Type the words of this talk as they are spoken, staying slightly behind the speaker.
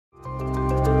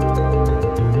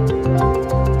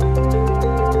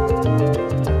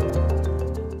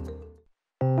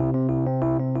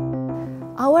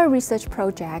research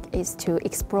project is to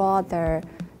explore the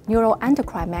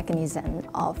neuroendocrine mechanism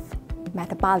of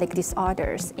metabolic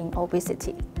disorders in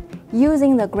obesity.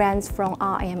 Using the grants from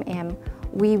RMM,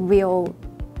 we will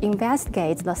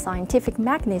investigate the scientific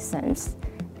mechanisms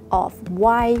of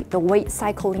why the weight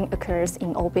cycling occurs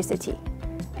in obesity.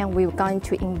 And we're going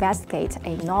to investigate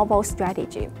a novel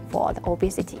strategy for the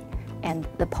obesity and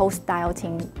the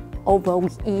post-dieting,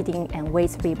 overeating, and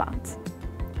weight rebound.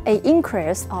 An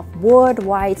increase of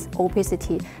worldwide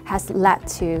obesity has led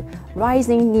to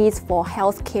rising needs for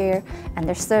health care and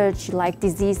the surge like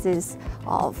diseases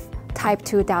of type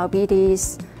 2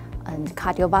 diabetes and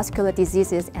cardiovascular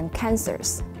diseases and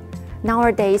cancers.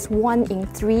 Nowadays, 1 in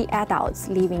 3 adults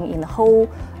living in the whole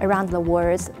around the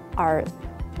world are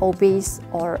obese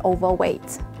or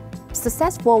overweight.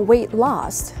 Successful weight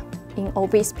loss in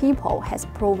obese people has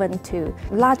proven to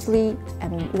largely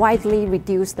and widely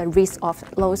reduce the risk of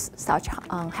those such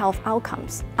health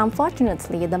outcomes.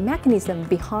 Unfortunately, the mechanism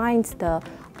behind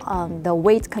the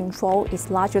weight control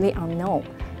is largely unknown.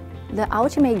 The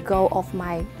ultimate goal of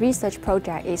my research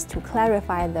project is to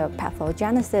clarify the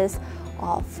pathogenesis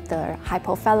of the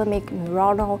hypothalamic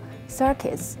neuronal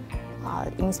circuits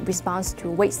in response to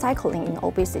weight cycling in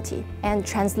obesity and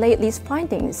translate these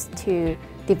findings to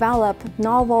develop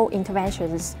novel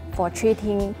interventions for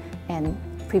treating and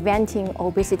preventing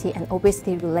obesity and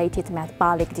obesity-related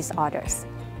metabolic disorders.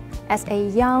 As a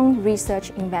young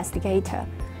research investigator,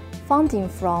 funding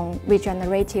from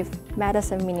Regenerative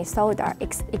Medicine Minnesota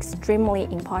is extremely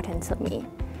important to me.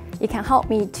 It can help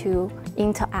me to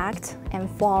interact and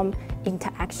form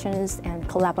interactions and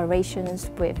collaborations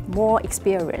with more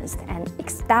experienced and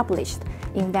established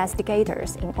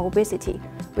investigators in obesity,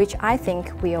 which I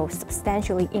think will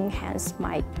substantially enhance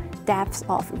my depth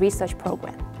of research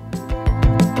program.